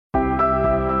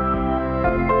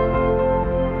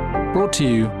Brought to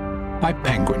you by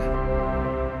Penguin.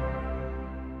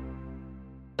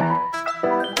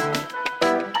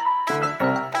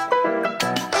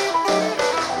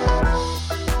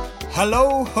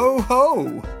 Hello, ho,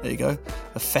 ho. There you go,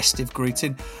 a festive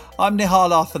greeting. I'm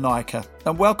Nihal Arthanaika,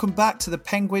 and welcome back to the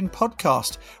Penguin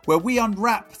podcast, where we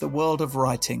unwrap the world of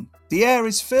writing. The air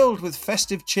is filled with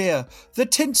festive cheer. The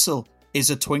tinsel is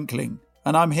a twinkling.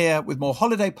 And I'm here with more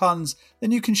holiday puns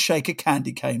than you can shake a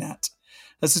candy cane at.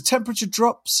 As the temperature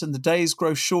drops and the days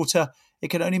grow shorter, it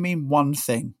can only mean one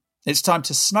thing. It's time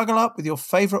to snuggle up with your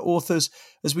favourite authors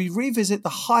as we revisit the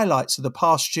highlights of the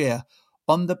past year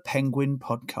on the Penguin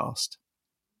podcast.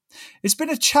 It's been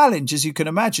a challenge, as you can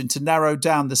imagine, to narrow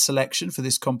down the selection for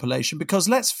this compilation because,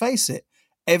 let's face it,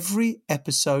 every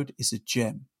episode is a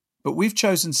gem. But we've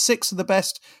chosen 6 of the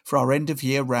best for our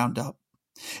end-of-year roundup.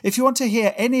 If you want to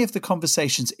hear any of the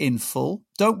conversations in full,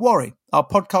 don't worry. Our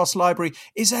podcast library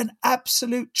is an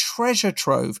absolute treasure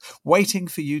trove waiting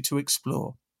for you to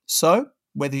explore. So,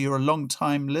 whether you're a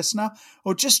long-time listener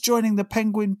or just joining the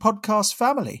Penguin podcast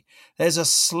family, there's a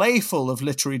sleighful of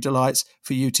literary delights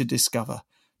for you to discover.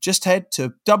 Just head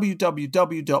to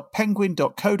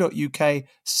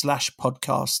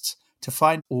www.penguin.co.uk/podcasts to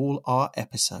find all our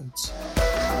episodes.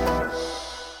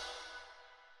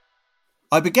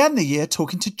 I began the year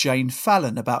talking to Jane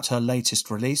Fallon about her latest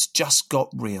release, Just Got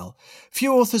Real.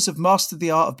 Few authors have mastered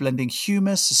the art of blending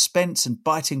humour, suspense and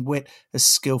biting wit as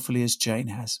skillfully as Jane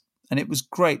has. And it was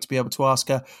great to be able to ask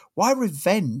her why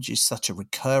revenge is such a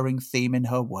recurring theme in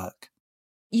her work.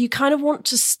 You kind of want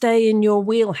to stay in your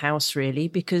wheelhouse, really,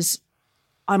 because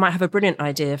I might have a brilliant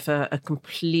idea for a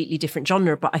completely different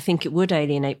genre, but I think it would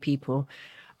alienate people.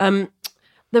 There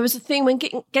was a thing when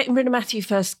Getting Rid of Matthew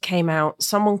first came out,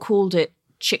 someone called it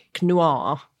chick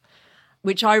noir,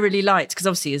 which I really liked because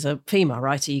obviously as a female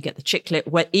writer, you get the chick lit,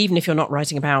 where, even if you're not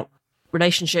writing about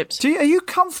relationships. Are you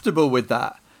comfortable with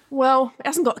that? Well, it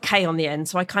hasn't got a K on the end,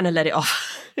 so I kind of let it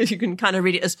off. You can kind of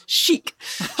read it as chic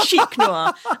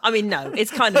noir. I mean, no,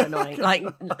 it's kind of annoying. Like,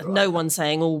 no one's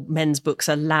saying all men's books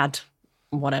are lad,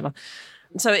 whatever.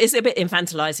 So it's a bit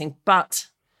infantilizing, but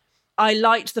I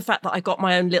liked the fact that I got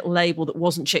my own little label that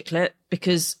wasn't chick lit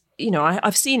because, you know,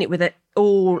 I've seen it with it.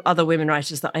 All other women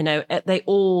writers that I know, they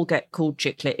all get called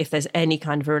chick lit if there's any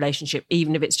kind of a relationship,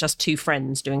 even if it's just two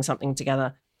friends doing something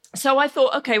together. So I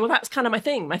thought, okay, well, that's kind of my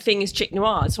thing. My thing is chick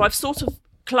noir. So I've sort of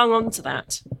clung on to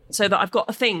that so that I've got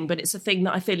a thing, but it's a thing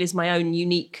that I feel is my own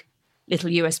unique little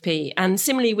USP. And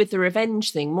similarly with the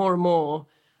revenge thing, more and more,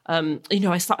 you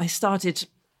know, I started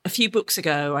a few books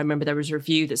ago. I remember there was a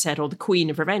review that said, the Queen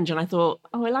of Revenge. And I thought,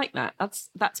 I like that.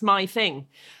 That's my thing.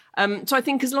 So I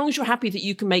think as long as you're happy that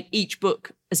you can make each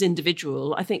book as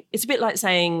individual, I think it's a bit like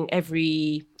saying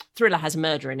every thriller has a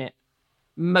murder in it.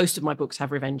 Most of my books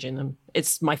have revenge in them.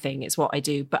 It's my thing. It's what I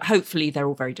do. But hopefully they're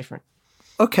all very different.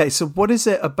 Okay, so what is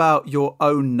it about your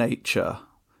own nature,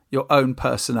 your own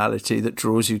personality that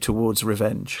draws you towards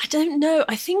revenge? I don't know.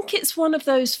 I think it's one of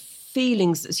those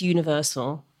feelings that's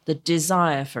universal, the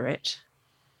desire for it.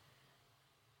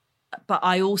 But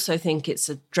I also think it's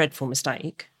a dreadful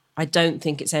mistake. I don't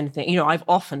think it's anything, you know, I've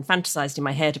often fantasized in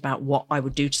my head about what I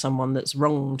would do to someone that's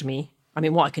wronged me. I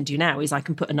mean, what I can do now is I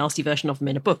can put a nasty version of them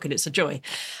in a book and it's a joy.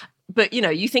 But, you know,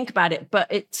 you think about it, but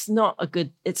it's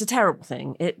a terrible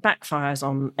thing. It backfires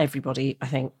on everybody, I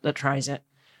think, that tries it.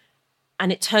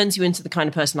 And it turns you into the kind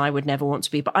of person I would never want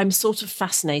to be. But I'm sort of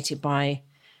fascinated by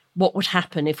what would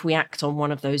happen if we act on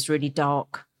one of those really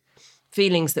dark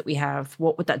feelings that we have.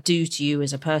 What would that do to you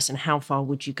as a person? How far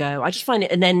would you go? I just find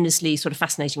it an endlessly sort of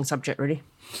fascinating subject, really.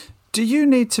 Do you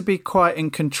need to be quite in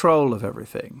control of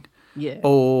everything? Yeah.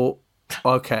 Or,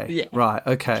 okay, yeah. Right,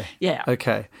 okay. Yeah.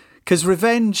 Okay. Because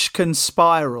revenge can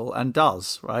spiral and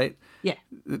does, right? Yeah.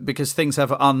 Because things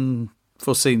have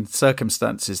unforeseen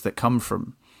circumstances that come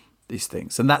from these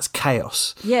things, and that's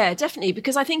chaos. Yeah, definitely.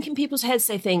 Because I think in people's heads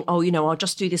they think, oh, you know, I'll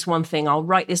just do this one thing. I'll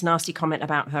write this nasty comment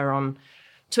about her on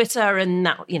Twitter and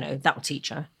that, you know, that'll teach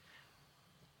her.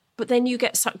 But then you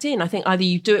get sucked in. I think either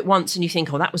you do it once and you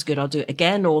think, oh, that was good, I'll do it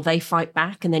again, or they fight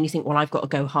back and then you think, well, I've got to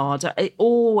go harder. It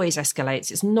always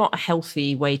escalates. It's not a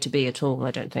healthy way to be at all,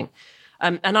 I don't think.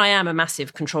 And I am a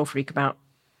massive control freak about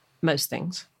most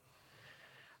things.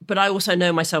 But I also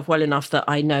know myself well enough that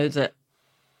I know that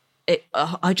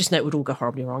I just know it would all go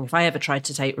horribly wrong. If I ever tried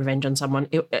to take revenge on someone,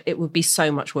 it would be so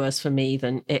much worse for me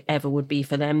than it ever would be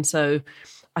for them. So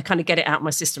I kind of get it out of my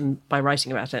system by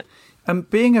writing about it. And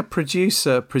being a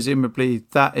producer, presumably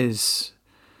that is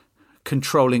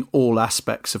controlling all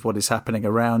aspects of what is happening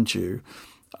around you.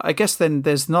 I guess then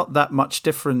there's not that much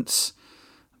difference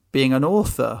being an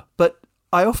author. But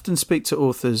I often speak to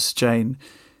authors, Jane,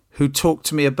 who talk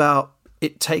to me about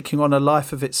it taking on a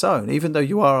life of its own, even though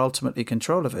you are ultimately in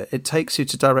control of it. It takes you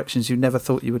to directions you never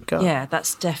thought you would go. Yeah,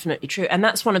 that's definitely true. And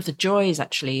that's one of the joys,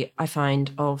 actually, I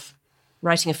find, of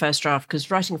writing a first draft,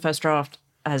 because writing a first draft,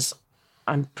 as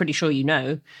I'm pretty sure you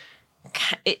know,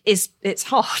 it's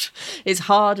hard. It's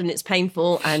hard and it's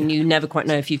painful, and you never quite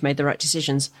know if you've made the right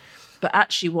decisions. But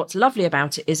actually what's lovely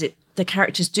about it is the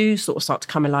characters do sort of start to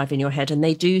come alive in your head, and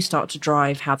they do start to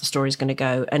drive how the story's going to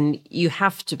go. And you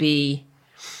have to be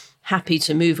happy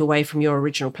to move away from your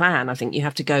original plan. I think you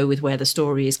have to go with where the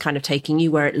story is kind of taking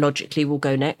you, where it logically will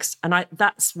go next. And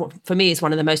that's what, for me, is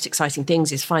one of the most exciting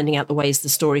things, is finding out the ways the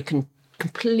story can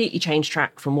completely change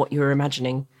track from what you were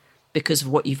imagining because of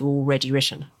what you've already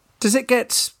written. Does it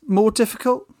get more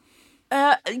difficult?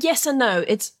 Yes and no.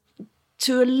 It's,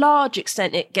 to a large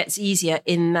extent, it gets easier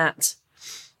in that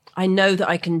I know that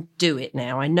I can do it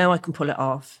now. I know I can pull it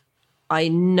off. I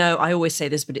know, I always say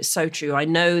this, but it's so true. I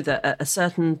know that at a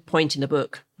certain point in the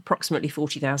book, approximately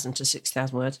 40,000 to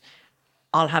 60,000 words,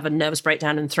 I'll have a nervous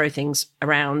breakdown and throw things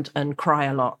around and cry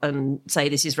a lot and say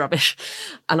this is rubbish,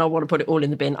 and I want to put it all in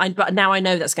the bin. But now I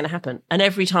know that's going to happen. And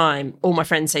every time, all my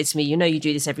friends say to me, you know, you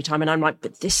do this every time. And I'm like,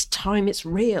 but this time it's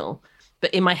real.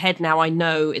 But in my head now, I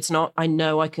know it's not. I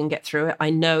know I can get through it. I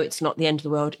know it's not the end of the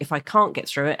world. If I can't get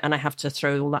through it and I have to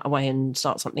throw all that away and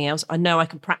start something else, I know I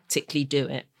can practically do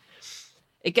it.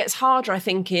 It gets harder, I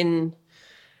think, in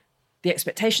the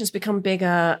expectations become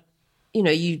bigger. You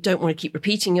know, you don't want to keep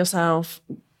repeating yourself.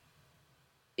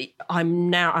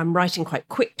 I'm writing quite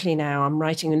quickly now. I'm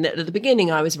writing, and at the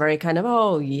beginning I was very kind of,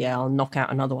 oh yeah, I'll knock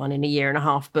out another one in a year and a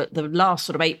half. But the last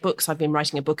sort of 8 books, I've been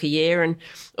writing a book a year. And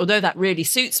although that really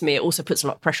suits me, it also puts a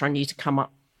lot of pressure on you to come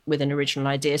up with an original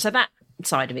idea. So that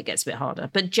side of it gets a bit harder.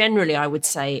 But generally, I would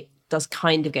say it does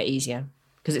kind of get easier,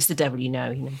 because it's the devil you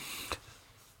know.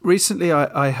 Recently,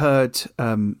 I heard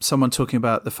someone talking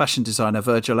about the fashion designer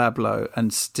Virgil Abloh,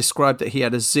 and described that he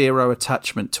had a zero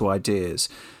attachment to ideas.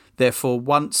 Therefore,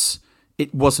 once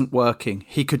it wasn't working,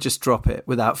 he could just drop it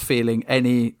without feeling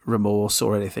any remorse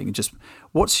or anything. Just,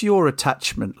 what's your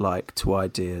attachment like to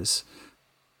ideas?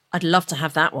 I'd love to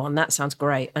have that one. That sounds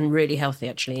great and really healthy,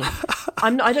 actually.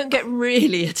 I don't get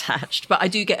really attached, but I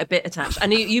do get a bit attached.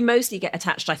 And you mostly get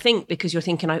attached, I think, because you're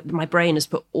thinking, my brain has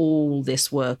put all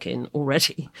this work in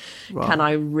already. Right. Can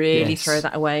I really throw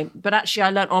that away? But actually,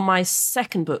 I learned on my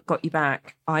second book, Got You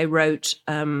Back, I wrote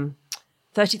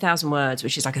 30,000 words,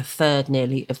 which is like a third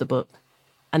nearly of the book.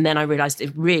 And then I realised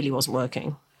it really wasn't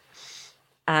working.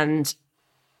 And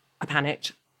I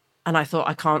panicked. And I thought,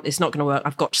 it's not going to work.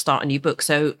 I've got to start a new book.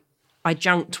 So I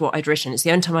junked what I'd written. It's the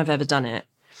only time I've ever done it.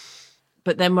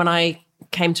 But then when I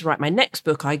came to write my next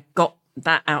book, I got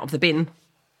that out of the bin.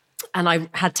 And I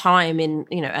had time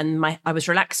I was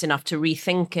relaxed enough to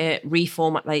rethink it,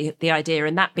 reformat the idea.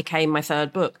 And that became my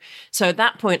third book. So at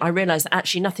that point, I realised that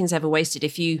actually nothing's ever wasted.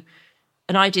 If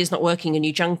an idea is not working and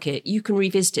you junk it, you can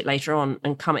revisit it later on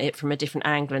and come at it from a different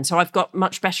angle. And so I've got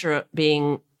much better at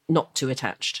being not too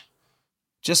attached.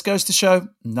 Just goes to show,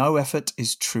 no effort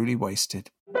is truly wasted.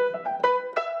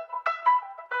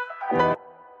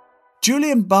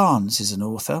 Julian Barnes is an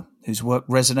author whose work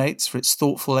resonates for its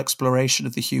thoughtful exploration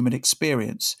of the human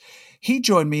experience. He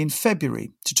joined me in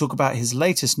February to talk about his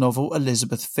latest novel,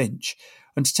 Elizabeth Finch,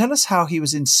 and to tell us how he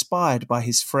was inspired by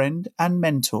his friend and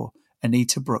mentor,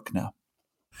 Anita Brookner.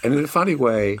 And in a funny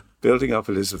way, building up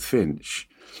Elizabeth Finch,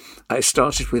 I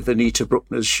started with Anita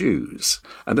Brookner's shoes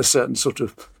and a certain sort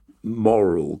of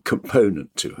moral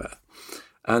component to her.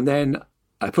 And then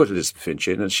I put Elizabeth Finch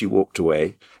in, and she walked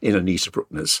away in Anita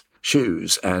Brookner's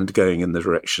shoes and going in the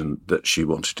direction that she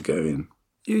wanted to go in.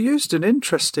 You used an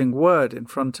interesting word in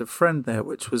front of friend there,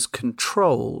 which was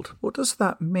controlled. What does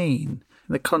that mean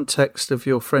in the context of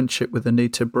your friendship with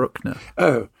Anita Brookner?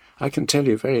 Oh, I can tell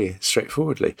you very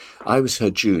straightforwardly. I was her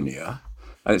junior,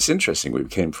 and it's interesting we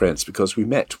became friends because we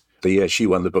met the year she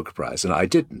won the Booker Prize and I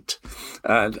didn't.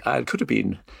 And I could have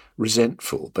been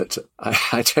resentful, but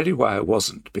I tell you why I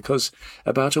wasn't, because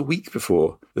about a week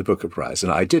before the Booker Prize,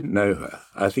 and I didn't know her,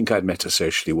 I think I'd met her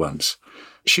socially once,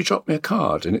 she dropped me a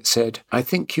card and it said, "I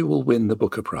think you will win the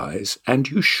Booker Prize, and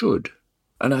you should."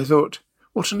 And I thought,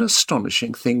 what an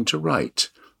astonishing thing to write,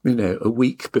 a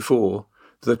week before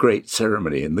the great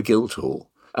ceremony in the Guildhall.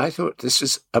 I thought, this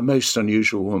is a most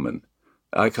unusual woman.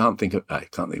 I can't think of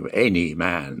any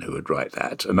man who would write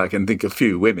that, and I can think of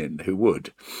few women who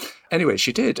would. Anyway,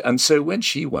 she did, and so when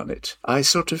she won it, I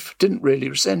sort of didn't really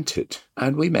resent it,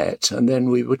 and we met, and then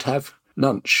we would have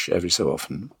lunch every so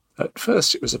often. At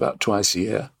first it was about twice a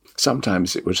year.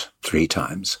 Sometimes it was 3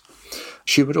 times.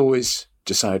 She would always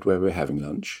decide where we were having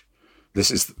lunch. This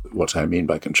is what I mean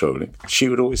by controlling. She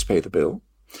would always pay the bill.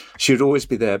 She would always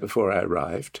be there before I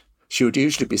arrived. she would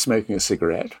usually be smoking a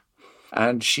cigarette,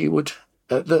 and she would,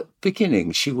 at the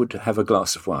beginning, she would have a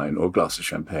glass of wine or a glass of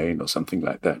champagne or something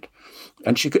like that.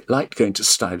 And she liked going to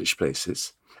stylish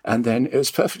places. And then it was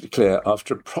perfectly clear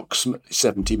after approximately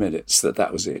 70 minutes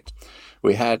that was it.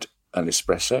 We had an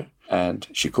espresso, and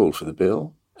she called for the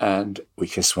bill, and we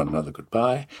kissed one another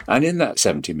goodbye. And in that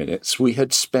 70 minutes, we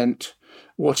had spent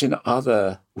what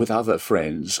with other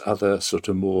friends, other sort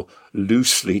of more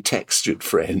loosely textured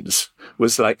friends,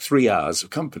 was like 3 hours of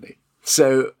company.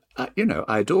 So, I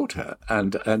adored her,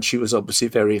 and she was obviously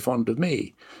very fond of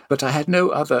me. But I had no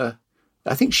other.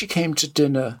 I think she came to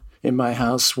dinner in my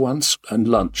house once and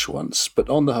lunch once, but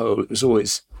on the whole, it was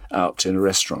always out in a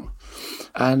restaurant.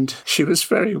 And she was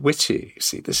very witty. You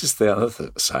see, this is the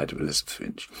other side of Elizabeth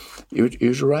Finch.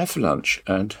 You'd arrive for lunch,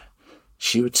 and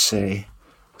she would say,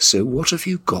 "So what have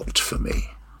you got for me?"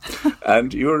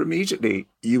 And you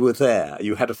were there,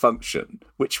 you had a function,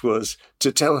 which was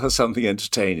to tell her something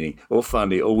entertaining or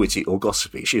funny or witty or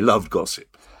gossipy. She loved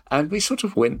gossip. And we sort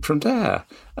of went from there.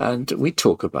 And we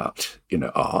talk about,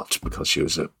 art, because she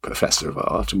was a professor of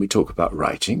art, and we talk about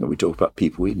writing, and we talk about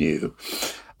people we knew.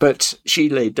 But she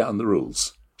laid down the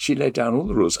rules. She laid down all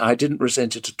the rules. I didn't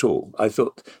resent it at all. I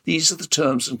thought, these are the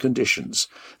terms and conditions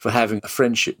for having a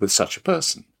friendship with such a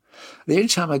person. The only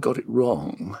time I got it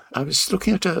wrong, I was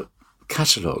looking at a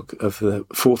catalogue of the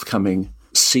forthcoming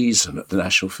season at the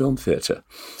National Film Theatre,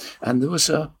 and there was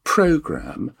a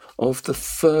programme of the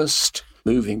first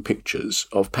moving pictures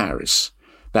of Paris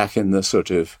back in the sort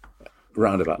of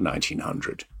round about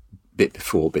 1900, bit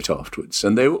before, bit afterwards.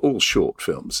 And they were all short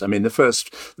films. I mean, the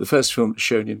first film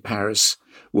shown in Paris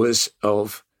was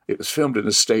filmed in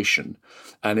a station,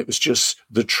 and it was just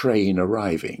the train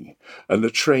arriving. And the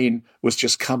train was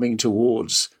just coming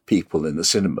towards people in the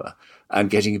cinema and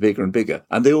getting bigger and bigger.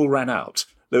 And they all ran out.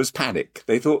 There was panic.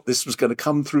 They thought this was going to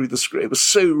come through the screen. It was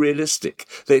so realistic.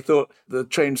 They thought the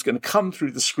train was going to come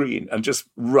through the screen and just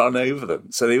run over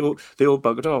them. So they all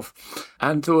buggered off.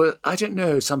 And there were, I don't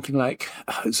know, something like,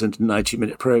 it was a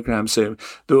 90-minute programme, so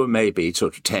there were maybe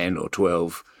sort of 10 or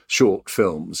 12 short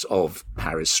films of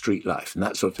Paris street life and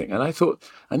that sort of thing. And I thought,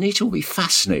 Anita will be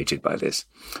fascinated by this.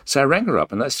 So I rang her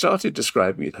up and I started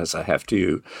describing it as I have to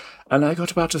you. And I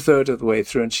got about a third of the way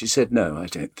through and she said, "No, I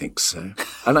don't think so."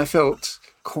 And I felt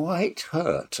quite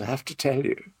hurt, I have to tell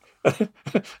you.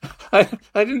 I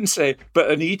didn't say, "But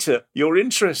Anita, you're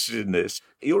interested in this.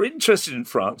 You're interested in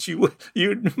France.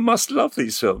 You must love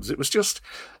these films." It was just,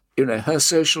 her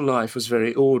social life was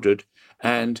very ordered,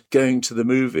 and going to the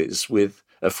movies with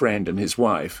a friend and his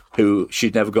wife, who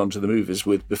she'd never gone to the movies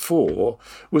with before,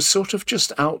 was sort of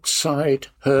just outside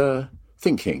her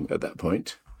thinking at that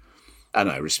point. And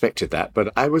I respected that,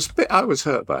 but I was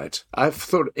hurt by it. I've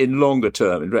thought in longer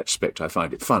term, in retrospect, I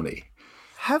find it funny.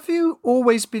 Have you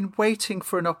always been waiting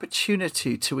for an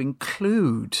opportunity to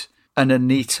include an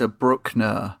Anita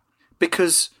Bruckner?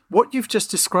 Because what you've just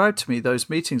described to me, those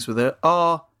meetings with her,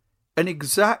 are an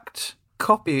exact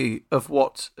copy of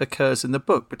what occurs in the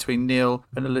book between Neil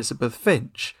and Elizabeth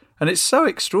Finch. And it's so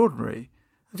extraordinary.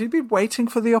 Have you been waiting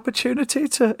for the opportunity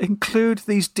to include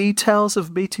these details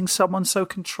of meeting someone so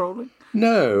controlling?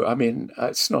 No, I mean,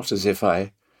 it's not as if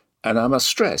and I must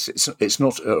stress, it's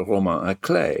not a roman à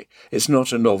clé. It's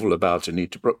not a novel about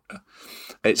Anita Bruckner.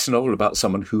 It's a novel about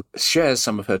someone who shares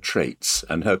some of her traits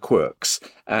and her quirks.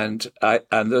 And there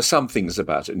are some things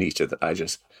about Anita that I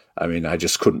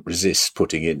just couldn't resist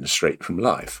putting in straight from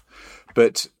life.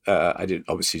 But I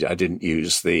didn't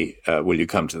use the "will you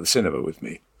come to the cinema with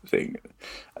me" thing.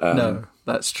 No,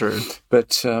 that's true.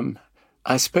 But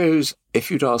I suppose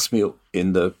if you'd asked me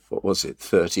in the,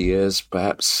 30 years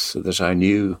perhaps that I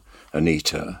knew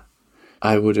Anita,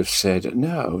 I would have said,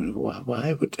 no,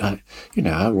 why would I?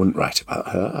 I wouldn't write about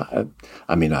her.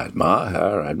 I admire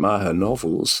her. I admire her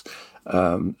novels.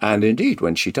 And indeed,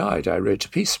 when she died, I wrote a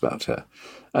piece about her.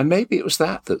 And maybe it was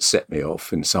that set me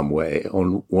off in some way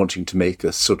on wanting to make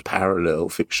a sort of parallel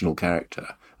fictional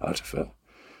character out of her.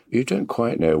 You don't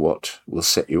quite know what will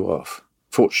set you off.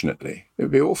 Fortunately, it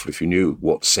would be awful if you knew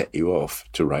what set you off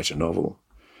to write a novel.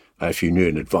 If you knew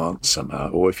in advance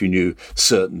somehow, or if you knew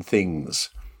certain things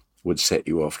would set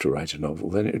you off to write a novel,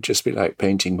 then it would just be like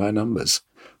painting by numbers,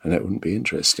 and that wouldn't be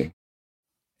interesting.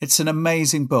 It's an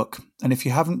amazing book, and if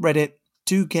you haven't read it,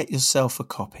 do get yourself a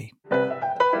copy.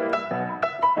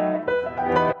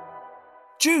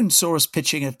 June saw us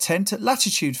pitching a tent at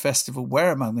Latitude Festival,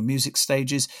 where, among the music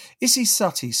stages, Issy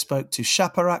Suttie spoke to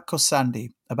Shaparak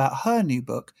Khorsandi about her new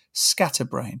book,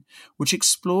 Scatterbrain, which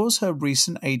explores her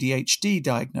recent ADHD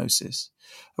diagnosis.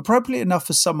 Appropriate enough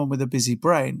for someone with a busy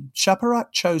brain,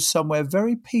 Shaparak chose somewhere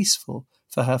very peaceful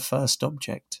for her first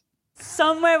object.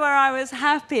 Somewhere where I was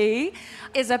happy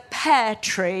is a pear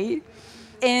tree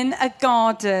in a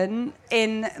garden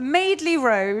in Madeley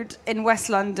Road in West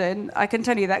London. I can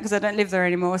tell you that because I don't live there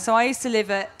anymore. So I used to live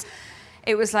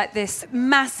it was like this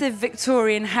massive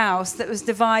Victorian house that was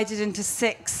divided into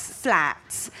 6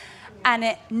 flats,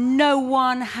 and no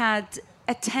one had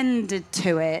attended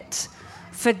to it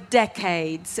for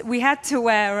decades. We had to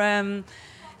wear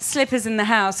slippers in the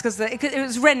house because it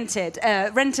was rented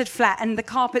flat, and the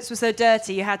carpets were so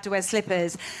dirty you had to wear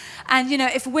slippers. And,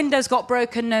 if windows got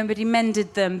broken, nobody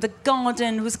mended them. The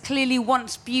garden was clearly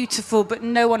once beautiful, but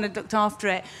no one had looked after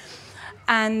it.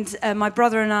 And my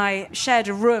brother and I shared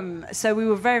a room, so we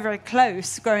were very, very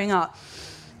close growing up.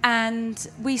 And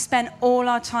we spent all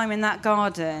our time in that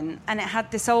garden, and it had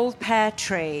this old pear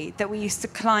tree that we used to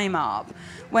climb up.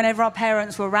 Whenever our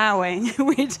parents were rowing,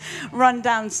 we'd run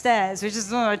downstairs, which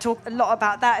is, I talk a lot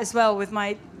about that as well, with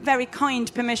my very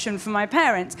kind permission from my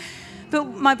parents. But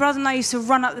my brother and I used to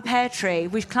run up the pear tree.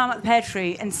 We'd climb up the pear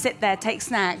tree and sit there, take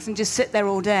snacks, and just sit there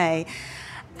all day.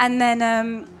 And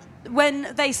then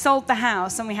when they sold the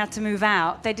house and we had to move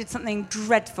out, they did something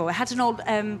dreadful. It had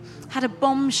had a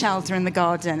bomb shelter in the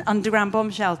garden, underground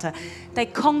bomb shelter. They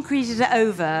concreted it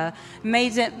over,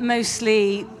 made it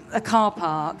mostly a car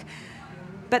park,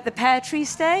 but the pear tree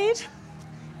stayed.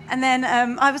 And then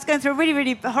I was going through a really,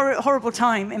 really horrible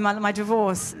time in my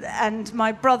divorce, and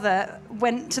my brother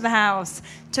went to the house,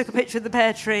 took a picture of the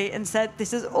pear tree and said,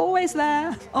 "This is always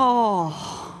there."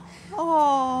 Oh.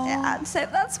 Yeah, and so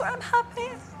that's where I'm happy.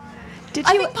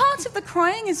 I think part of the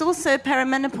crying is also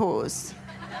perimenopause.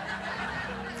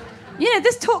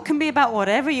 This talk can be about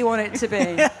whatever you want it to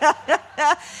be.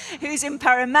 Who's in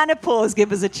perimenopause?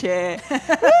 Give us a cheer.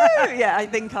 Woo! Yeah, I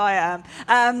think I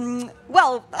am.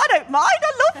 Well, I don't mind.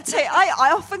 I loved it.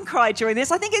 I often cry during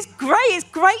this. I think it's great. It's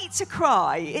great to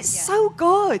cry. It's so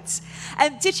good.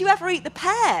 Did you ever eat the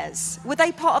pears? Were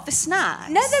they part of the snacks?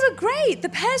 No, they were great. The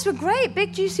pears were great.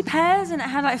 Big, juicy pears, and it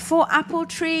had like 4 apple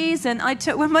trees. And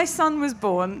when my son was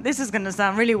born, this is going to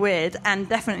sound really weird and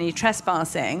definitely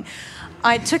trespassing,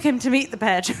 I took him to meet the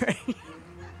pear tree.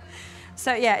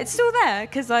 So, yeah, it's still there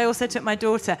because I also took my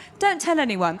daughter. Don't tell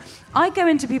anyone. I go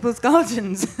into people's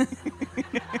gardens.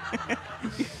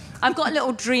 I've got a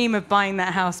little dream of buying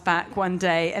that house back one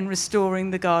day and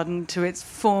restoring the garden to its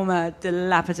former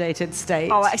dilapidated state.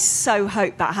 Oh, I so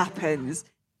hope that happens.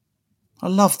 I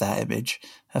love that image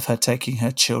of her taking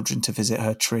her children to visit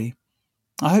her tree.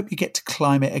 I hope you get to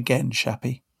climb it again,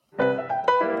 Shappy.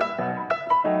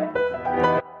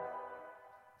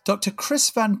 Dr. Chris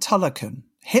Van Tulleken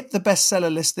hit the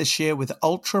bestseller list this year with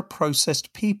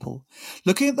Ultra-Processed People,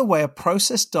 looking at the way a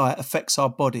processed diet affects our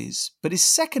bodies. But his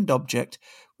second object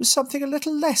was something a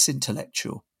little less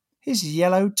intellectual. His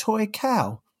yellow toy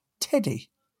cow, Teddy.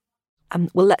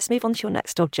 Well, let's move on to your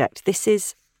next object. This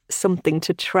is something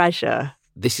to treasure.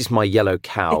 This is my yellow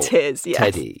cow, it is, yes.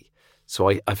 Teddy. So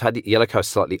I've had yellow cow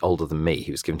slightly older than me.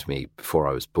 He was given to me before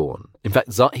I was born. In fact,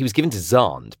 he was given to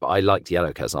Zand, but I liked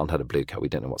yellow cow. Zand had a blue cow. We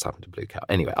don't know what's happened to blue cow.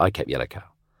 Anyway, I kept yellow cow.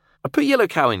 I put yellow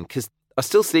cow in because I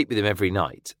still sleep with him every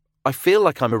night. I feel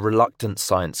like I'm a reluctant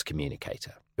science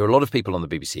communicator. There are a lot of people on the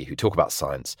BBC who talk about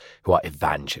science, who are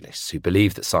evangelists, who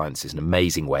believe that science is an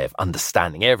amazing way of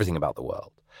understanding everything about the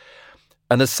world.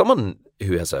 And as someone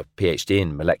who has a PhD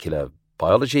in molecular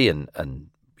biology and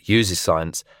uses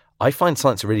science, I find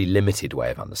science a really limited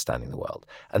way of understanding the world.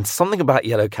 And something about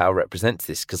yellow cow represents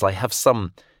this because I have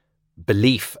some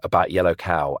belief about yellow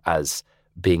cow as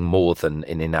being more than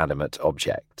an inanimate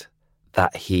object,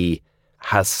 that he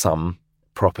has some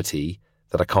property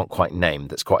that I can't quite name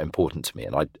that's quite important to me.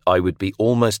 And I would be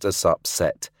almost as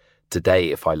upset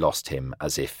today if I lost him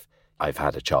as if I've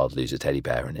had a child lose a teddy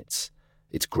bear, and it's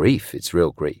grief, it's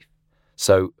real grief.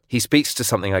 So he speaks to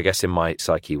something, I guess, in my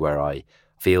psyche where I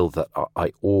feel that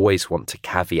I always want to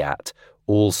caveat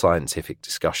all scientific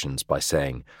discussions by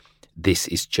saying this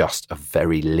is just a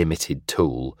very limited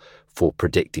tool for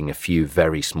predicting a few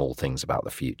very small things about the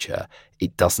future.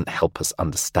 It doesn't help us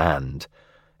understand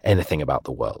anything about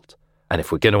the world. And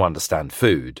if we're going to understand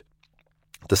food,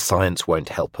 the science won't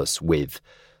help us with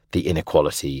the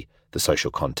inequality, the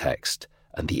social context,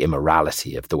 and the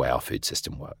immorality of the way our food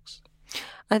system works.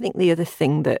 I think the other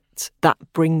thing that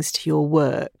brings to your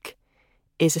work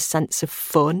is a sense of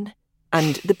fun.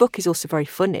 And the book is also very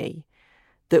funny,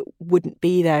 that wouldn't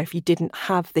be there if you didn't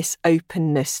have this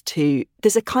openness to...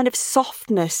 There's a kind of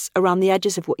softness around the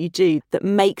edges of what you do that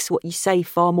makes what you say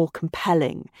far more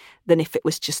compelling than if it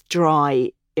was just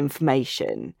dry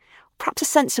information. Perhaps a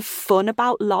sense of fun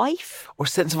about life. Or a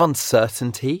sense of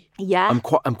uncertainty. Yeah. I'm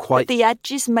quite... The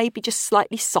edges maybe just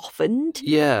slightly softened.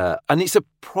 Yeah. And it's a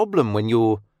problem when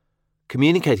you're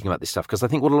communicating about this stuff, because I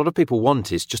think what a lot of people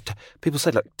want is just people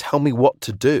say, like, tell me what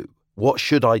to do. What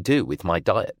should I do with my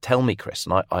diet? Tell me, Chris.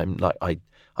 And I'm like,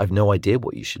 I've no idea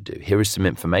what you should do. Here is some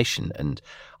information, and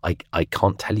I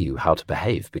can't tell you how to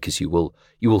behave, because you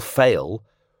will fail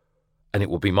and it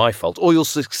will be my fault, or you'll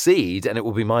succeed and it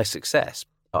will be my success.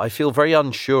 I feel very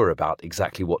unsure about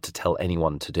exactly what to tell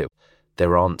anyone to do.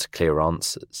 There aren't clear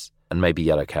answers, and maybe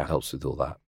Yellow Cow helps with all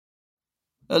that.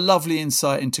 A lovely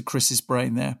insight into Chris's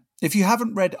brain there. If you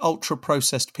haven't read Ultra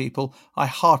Processed People, I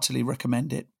heartily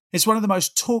recommend it. It's one of the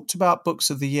most talked about books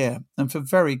of the year, and for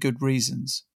very good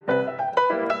reasons.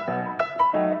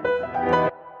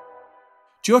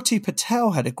 Jyoti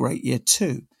Patel had a great year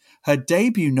too. Her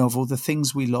debut novel, The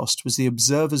Things We Lost, was the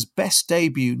Observer's best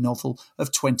debut novel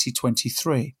of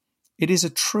 2023. It is a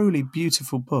truly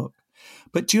beautiful book.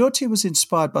 But Jyoti was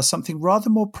inspired by something rather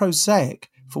more prosaic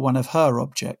for one of her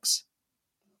objects.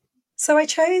 So I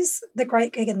chose The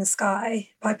Great Gig in the Sky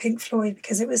by Pink Floyd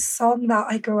because it was a song that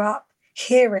I grew up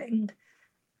hearing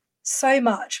so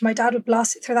much. My dad would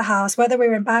blast it through the house, whether we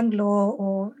were in Bangalore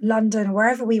or London or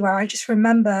wherever we were. I just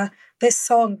remember this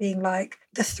song being like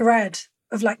the thread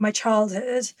of like my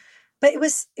childhood. But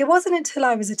it wasn't until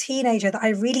I was a teenager that I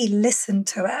really listened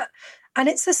to it. And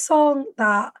it's a song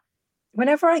that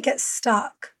whenever I get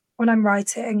stuck when I'm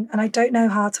writing and I don't know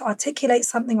how to articulate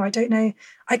something, or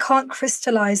I can't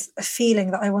crystallize a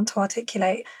feeling that I want to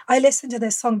articulate, I listen to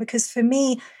this song, because for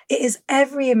me, it is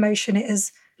every emotion. It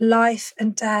is life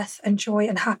and death and joy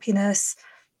and happiness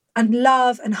and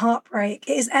love and heartbreak.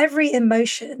 It is every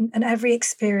emotion and every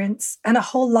experience and a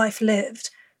whole life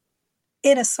lived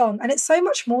in a song. And it's so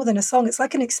much more than a song. It's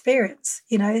like an experience,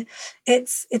 you know,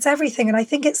 it's everything. And I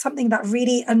think it's something that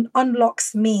really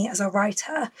unlocks me as a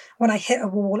writer when I hit a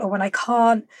wall, or when I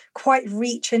can't quite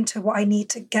reach into what I need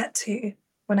to get to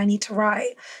when I need to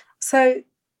write. So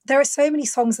there are so many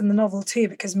songs in the novel too,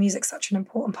 because music's such an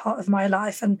important part of my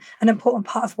life and an important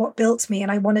part of what built me.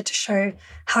 And I wanted to show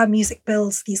how music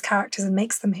builds these characters and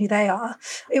makes them who they are.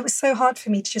 It was so hard for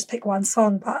me to just pick one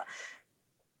song, but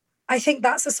I think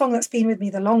that's a song that's been with me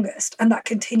the longest, and that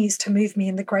continues to move me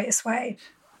in the greatest way.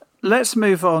 Let's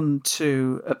move on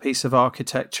to a piece of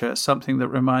architecture, something that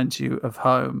reminds you of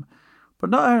home. But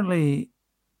not only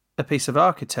a piece of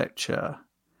architecture,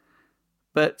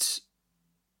 but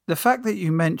the fact that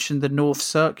you mentioned the North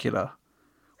Circular,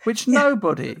 which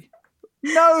nobody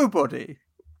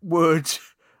would,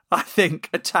 I think,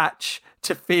 attach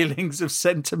to feelings of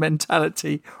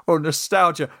sentimentality or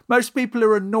nostalgia. Most people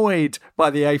are annoyed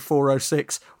by the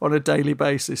A406 on a daily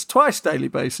basis, twice daily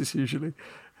basis usually.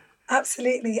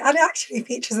 Absolutely. And it actually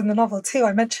features in the novel too.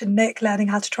 I mentioned Nick learning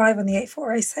how to drive on the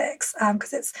A406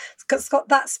 because it's got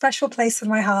that special place in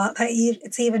my heart that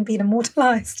it's even been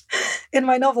immortalised in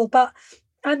my novel. But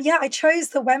I chose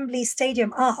the Wembley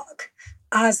Stadium arc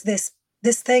as this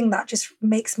thing that just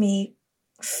reminds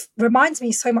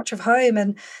me so much of home.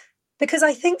 And because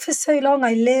I think for so long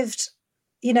I lived,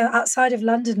 outside of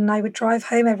London, and I would drive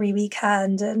home every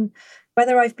weekend. And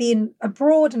whether I've been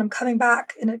abroad and I'm coming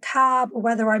back in a cab, or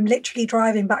whether I'm literally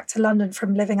driving back to London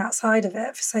from living outside of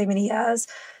it for so many years,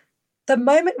 the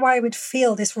moment where I would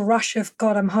feel this rush of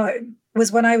God, I'm home,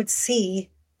 was when I would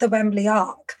see the Wembley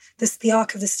arc, the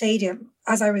arc of the stadium,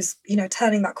 as I was,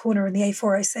 turning that corner in the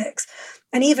A406.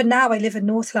 And even now I live in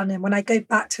North London. When I go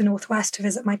back to Northwest to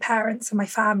visit my parents and my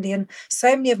family, and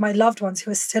so many of my loved ones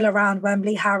who are still around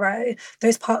Wembley, Harrow,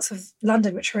 those parts of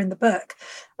London which are in the book,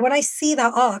 when I see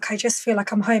that arc, I just feel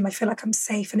like I'm home. I feel like I'm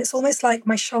safe. And it's almost like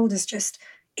my shoulders just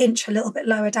inch a little bit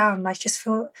lower down. And I just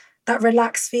feel that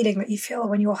relaxed feeling that you feel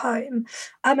when you're home.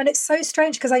 And it's so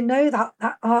strange because I know that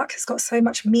that arc has got so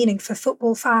much meaning for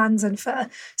football fans and for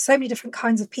so many different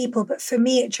kinds of people. But for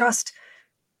me, it just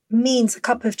means a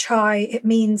cup of chai. It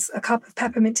means a cup of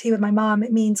peppermint tea with my mum.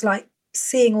 It means like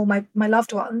seeing all my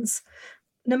loved ones.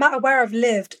 No matter where I've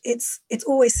lived, it's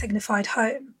always signified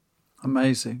home.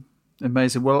 Amazing.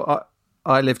 Well,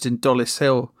 I lived in Dollis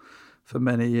Hill for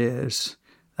many years.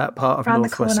 That part of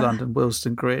northwest London,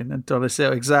 Willesden Green and Dollis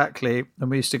Hill, exactly. And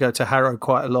we used to go to Harrow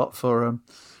quite a lot for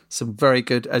some very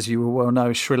good, as you will well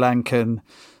know, Sri Lankan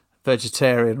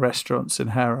vegetarian restaurants in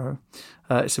Harrow.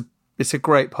 It's a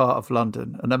great part of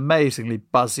London, an amazingly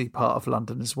buzzy part of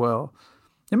London as well.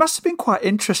 It must have been quite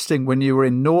interesting when you were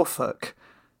in Norfolk.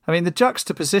 I mean, the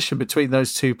juxtaposition between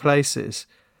those two places.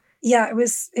 Yeah, it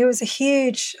was a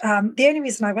huge... the only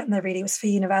reason I went there really was for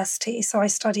university. So I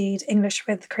studied English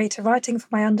with creative writing for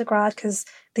my undergrad because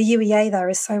the UEA there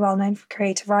is so well known for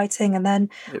creative writing. And then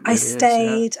really I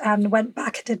stayed and went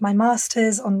back and did my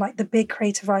master's on like the big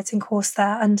creative writing course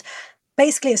there. And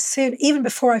basically even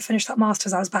before I finished that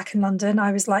master's, I was back in London.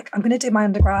 I was like, I'm going to do my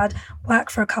undergrad, work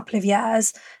for a couple of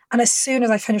years. And as soon as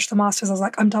I finished the master's, I was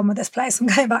like, I'm done with this place. I'm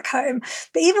going back home.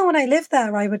 But even when I lived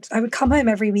there, I would come home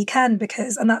every weekend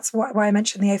and that's why I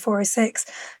mentioned the A406,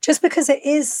 just because it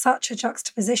is such a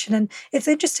juxtaposition. And it's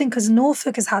interesting because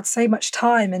Norfolk has had so much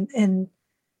time in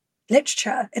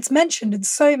literature. It's mentioned in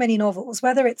so many novels,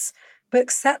 whether it's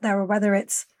books set there or whether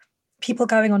it's people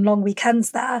going on long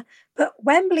weekends there. But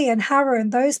Wembley and Harrow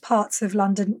and those parts of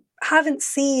London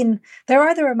they're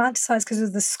either romanticised because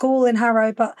of the school in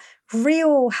Harrow, but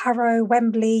real Harrow,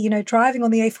 Wembley, driving on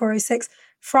the A406,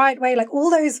 Fright Way, like all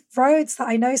those roads that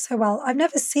I know so well, I've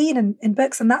never seen in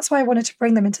books. And that's why I wanted to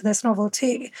bring them into this novel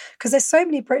too, because there's so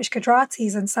many British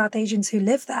Gujaratis and South Asians who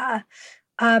live there.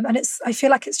 And I feel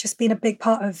like it's just been a big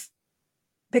part of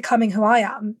becoming who I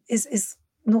am, is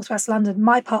Northwest London,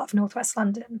 my part of Northwest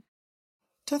London.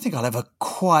 Don't think I'll ever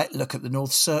quite look at the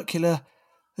North Circular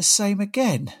the same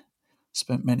again.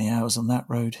 Spent many hours on that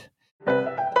road.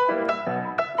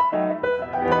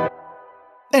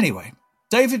 Anyway,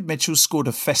 David Mitchell scored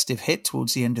a festive hit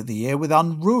towards the end of the year with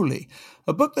Unruly,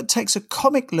 a book that takes a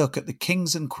comic look at the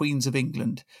kings and queens of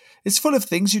England. It's full of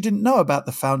things you didn't know about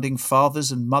the founding fathers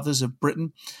and mothers of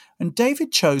Britain, and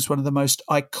David chose one of the most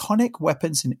iconic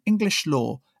weapons in English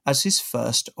law as his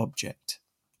first object.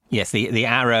 Yes, the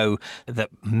arrow that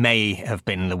may have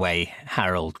been the way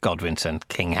Harold Godwinson,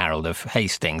 King Harold of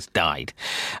Hastings, died.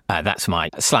 That's my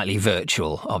slightly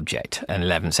virtual object, an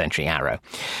 11th century arrow.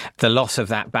 The loss of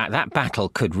that battle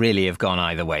could really have gone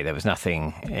either way. There was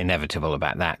nothing inevitable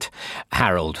about that.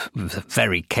 Harold was a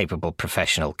very capable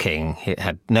professional king. He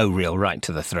had no real right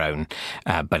to the throne,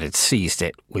 but had seized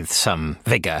it with some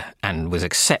vigour and was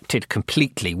accepted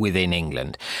completely within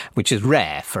England, which is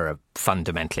rare for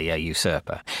fundamentally a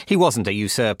usurper. He wasn't a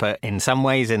usurper in some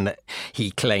ways in that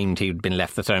he claimed he'd been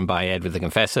left the throne by Edward the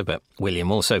Confessor, but William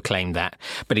also claimed that.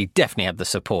 But he definitely had the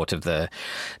support of the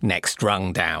next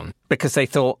rung down because they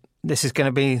thought this is going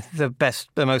to be the best,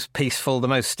 the most peaceful, the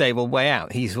most stable way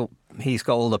out. He's got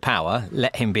all the power.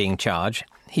 Let him be in charge.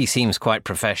 He seems quite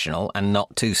professional and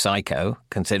not too psycho,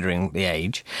 considering the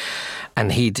age.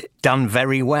 And he'd done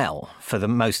very well for the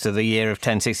most of the year of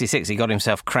 1066. He got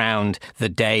himself crowned the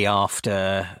day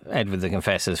after Edward the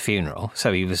Confessor's funeral.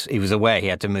 So he was aware he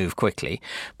had to move quickly.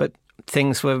 But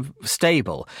things were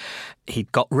stable.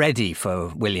 He'd got ready for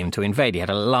William to invade. He had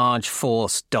a large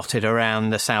force dotted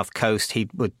around the south coast. He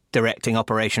was directing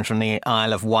operations from the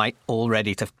Isle of Wight, all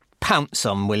ready to pounce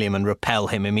on William and repel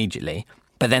him immediately.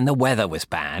 But then the weather was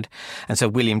bad, and so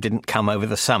William didn't come over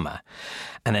the summer.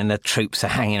 And then the troops are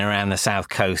hanging around the south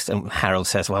coast, and Harold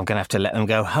says, well, I'm going to have to let them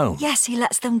go home. Yes, he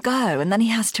lets them go, and then he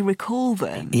has to recall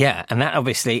them. Yeah, and that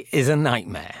obviously is a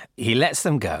nightmare. He lets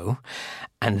them go,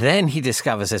 and then he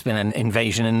discovers there's been an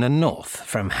invasion in the north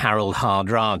from Harold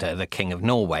Hardrada, the King of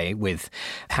Norway, with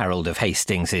Harold of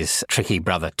Hastings' tricky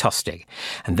brother Tostig.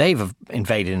 And they've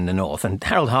invaded in the north, and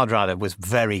Harold Hardrada was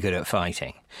very good at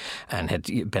fighting and had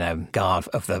been a guard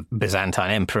of the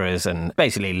Byzantine emperors and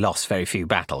basically lost very few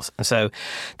battles. And so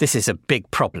this is a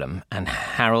big problem, and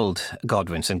Harold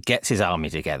Godwinson gets his army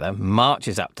together,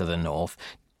 marches up to the north,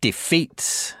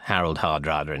 defeats Harold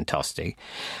Hardrada and Tostig,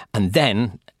 and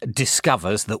then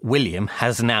discovers that William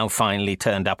has now finally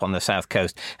turned up on the south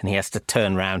coast, and he has to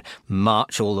turn round,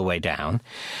 march all the way down.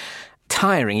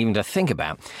 Tiring even to think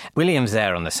about. William's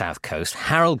there on the south coast.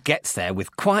 Harold gets there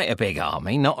with quite a big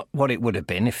army, not what it would have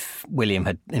been if William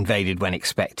had invaded when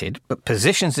expected, but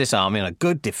positions this army in a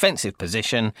good defensive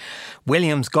position.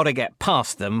 William's got to get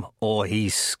past them or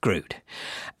he's screwed.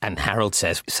 And Harold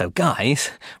says, so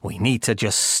guys, we need to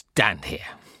just stand here.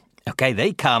 Okay,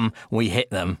 they come, we hit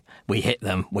them, we hit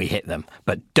them, we hit them,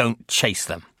 but don't chase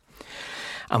them.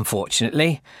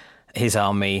 Unfortunately, his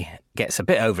army gets a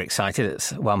bit overexcited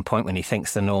at one point when he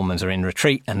thinks the Normans are in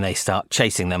retreat and they start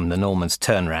chasing them. The Normans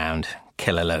turn around,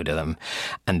 kill a load of them.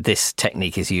 And this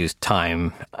technique is used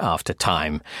time after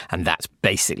time. And that's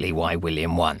basically why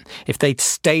William won. If they'd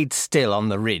stayed still on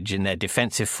the ridge in their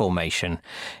defensive formation,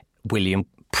 William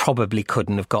probably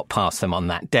couldn't have got past them on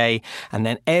that day. And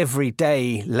then every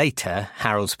day later,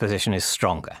 Harold's position is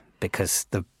stronger because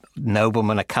the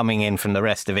noblemen are coming in from the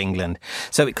rest of England.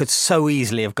 So it could so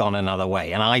easily have gone another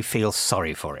way, and I feel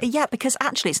sorry for him. Yeah, because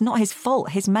actually it's not his fault.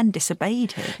 His men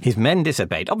disobeyed him. His men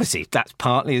disobeyed. Obviously, that's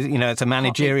partly, it's a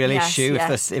managerial issue.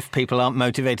 Yes. If people aren't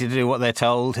motivated to do what they're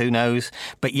told, who knows?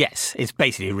 But yes, it's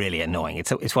basically really annoying.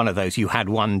 It's one of those you had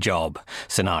one job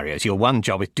scenarios. Your one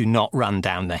job is do not run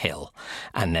down the hill.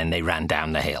 And then they ran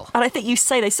down the hill. And I think you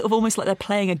say they sort of almost like they're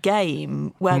playing a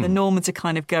game where the Normans are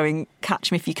kind of going,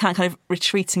 catch me if you can, kind of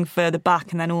retreating retreating further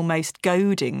back and then almost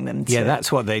goading them to... Yeah,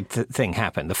 that's what the thing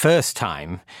happened. The first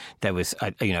time, there was,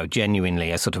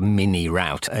 genuinely a sort of mini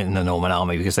rout in the Norman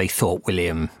army because they thought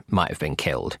William might have been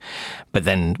killed. But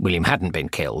then William hadn't been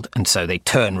killed, and so they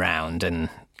turn round and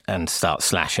start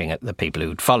slashing at the people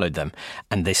who'd followed them.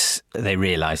 And they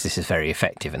realised this is very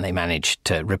effective, and they managed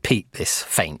to repeat this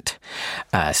feint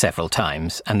several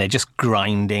times. And they're just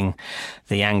grinding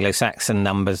the Anglo-Saxon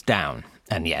numbers down.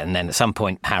 And then at some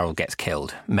point, Harold gets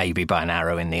killed, maybe by an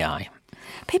arrow in the eye.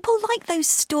 People like those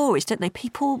stories, don't they?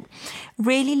 People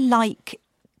really like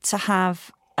to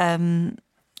have a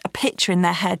picture in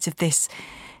their heads of this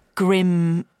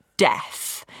grim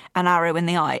death, an arrow in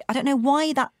the eye. I don't know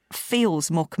why that feels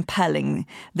more compelling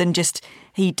than just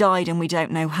he died and we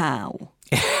don't know how.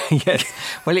 Yes.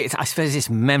 Well, I suppose it's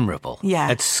memorable. Yeah.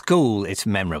 At school, it's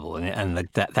memorable. And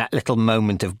that little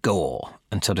moment of gore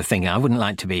and sort of thinking, I wouldn't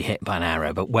like to be hit by an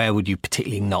arrow, but where would you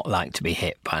particularly not like to be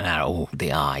hit by an arrow? Oh,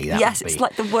 the eye. Yes, it's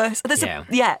like the worst.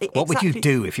 What would you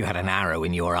do if you had an arrow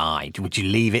in your eye? Would you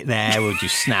leave it there? Would you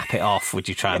snap it off? Would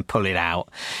you try and pull it out?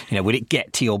 Would it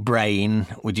get to your brain?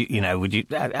 Would you?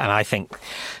 And I think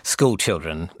school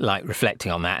children like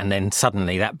reflecting on that, and then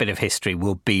suddenly that bit of history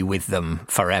will be with them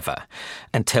forever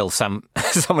until someone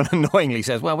annoyingly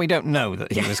says, well, we don't know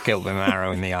that he was killed with an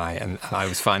arrow in the eye. And I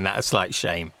always find that a slight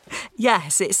shame.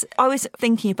 Yes, I was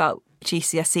thinking about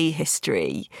GCSE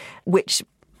history, which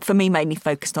for me mainly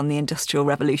focused on the Industrial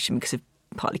Revolution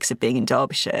partly because of being in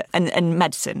Derbyshire, and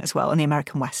medicine as well, and the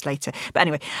American West later. But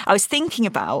anyway, I was thinking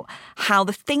about how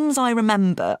the things I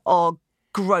remember are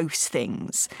gross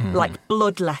things, like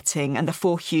bloodletting and the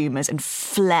four humours and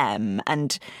phlegm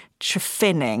and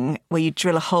trephinning, where you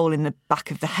drill a hole in the back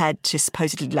of the head to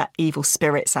supposedly let evil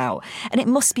spirits out. And it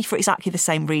must be for exactly the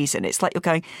same reason. It's like you're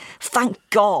going, thank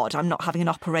God I'm not having an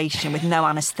operation with no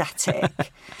anaesthetic.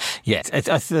 Yes,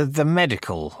 the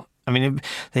medical... I mean,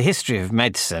 the history of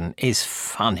medicine is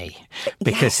funny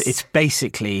because it's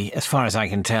basically, as far as I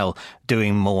can tell,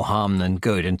 doing more harm than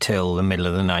good until the middle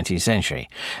of the 19th century.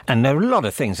 And there are a lot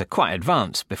of things that are quite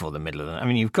advanced before the middle of the... I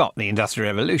mean, you've got the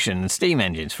Industrial Revolution and steam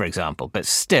engines, for example, but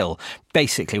still,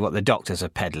 basically what the doctors are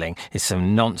peddling is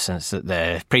some nonsense that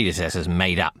their predecessors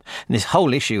made up. And this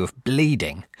whole issue of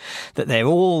bleeding, that they're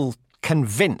all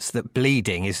convinced that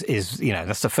bleeding is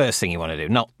that's the first thing you want to do,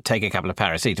 not take a couple of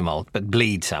paracetamol, but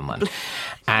bleed someone.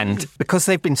 And because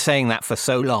they've been saying that for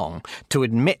so long, to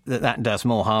admit that does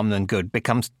more harm than good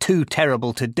becomes too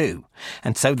terrible to do.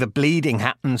 And so the bleeding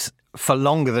happens for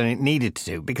longer than it needed to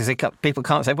do, because people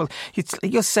can't say, well,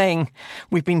 you're saying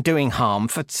we've been doing harm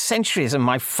for centuries and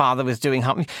my father was doing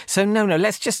harm. So no,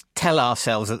 let's just tell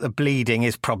ourselves that the bleeding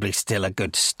is probably still a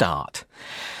good start.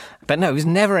 But no, there's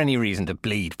never any reason to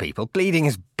bleed people. Bleeding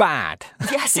is bad.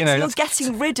 Yes, you're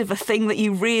getting rid of a thing that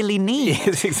you really need.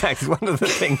 Yes, exactly. It's one of the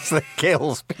things that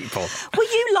kills people. Were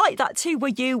you like that too? Were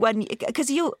you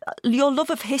because your love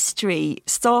of history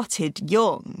started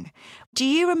young? Do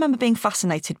you remember being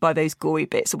fascinated by those gory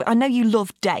bits? I know you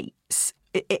love dates.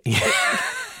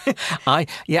 I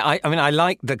mean, I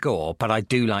like the gore, but I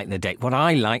do like the date. What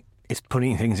I like is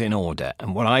putting things in order.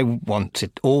 And what I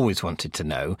always wanted to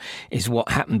know is what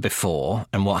happened before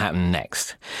and what happened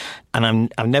next. And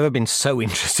I've never been so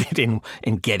interested in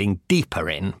getting deeper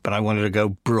in, but I wanted to go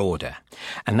broader.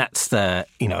 And that's a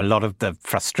lot of the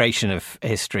frustration of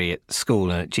history at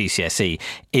school and at GCSE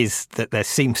is that there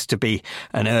seems to be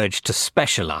an urge to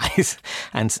specialise.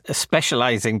 And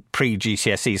specialising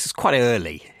pre-GCSEs is quite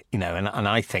early, and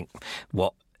I think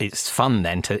what it's fun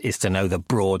then is to know the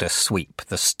broader sweep,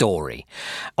 the story.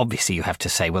 Obviously, you have to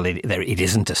say, well, it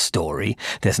isn't a story.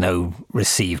 There's no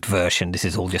received version. This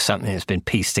is all just something that's been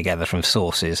pieced together from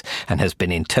sources and has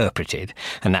been interpreted.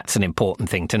 And that's an important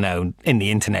thing to know in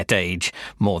the internet age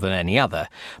more than any other.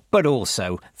 But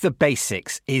also, the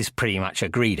basics is pretty much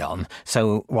agreed on.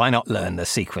 So why not learn the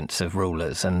sequence of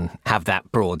rulers and have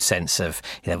that broad sense of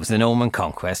there was the Norman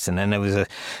conquest, and then there was a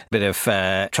bit of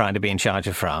trying to be in charge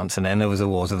of France, and then there was the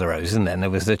Wars of the Roses, and then there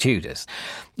was the Tudors.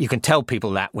 You can tell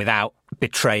people that without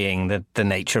betraying the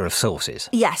nature of sources.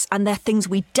 Yes, and they're things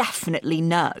we definitely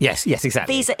know. Yes,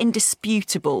 exactly. These are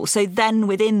indisputable. So then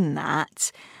within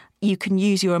that, you can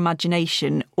use your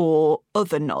imagination or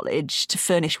other knowledge to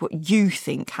furnish what you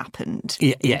think happened.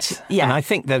 Yes. And I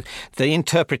think that the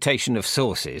interpretation of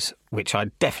sources, which I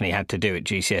definitely had to do at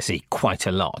GCSE quite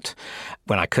a lot,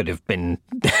 when I could have been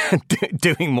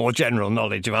doing more general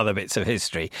knowledge of other bits of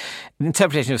history. The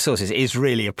interpretation of sources is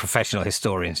really a professional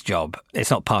historian's job. It's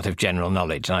not part of general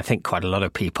knowledge. And I think quite a lot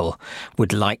of people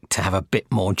would like to have a bit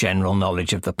more general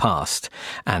knowledge of the past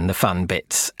and the fun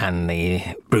bits and the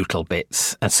brutal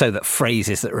bits. And so that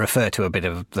phrases that refer to a bit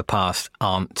of the past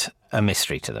aren't a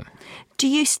mystery to them. Do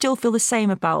you still feel the same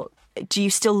about, do you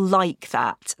still like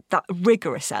that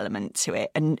rigorous element to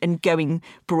it and going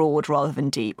broad rather than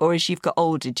deep? Or as you've got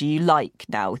older, do you like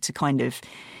now to kind of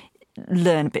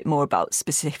learn a bit more about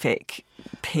specific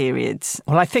periods?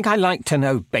 Well, I think I like to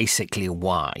know basically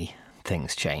why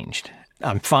things changed.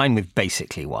 I'm fine with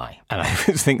basically why. And I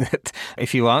think that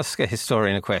if you ask a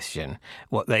historian a question,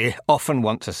 what they often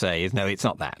want to say is, no, it's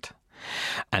not that.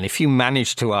 And if you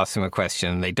manage to ask them a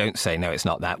question and they don't say, no, it's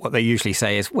not that, what they usually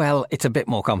say is, well, it's a bit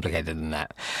more complicated than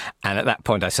that. And at that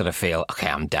point, I sort of feel, OK,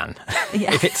 I'm done.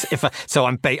 Yeah. So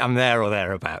I'm there or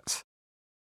thereabouts.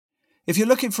 If you're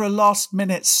looking for a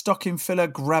last-minute stocking filler,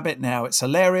 grab it now. It's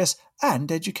hilarious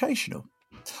and educational.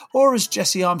 Or as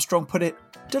Jesse Armstrong put it,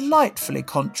 delightfully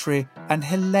contrary and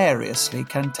hilariously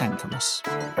cantankerous.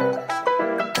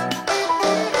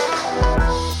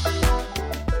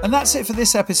 And that's it for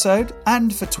this episode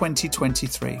and for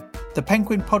 2023. The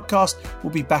Penguin Podcast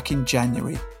will be back in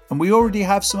January, and we already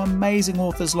have some amazing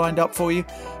authors lined up for you.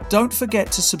 Don't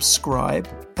forget to subscribe,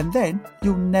 and then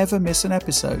you'll never miss an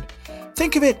episode.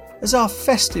 Think of it as our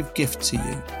festive gift to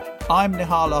you. I'm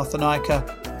Nihal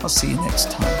Arthanaika. I'll see you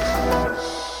next time.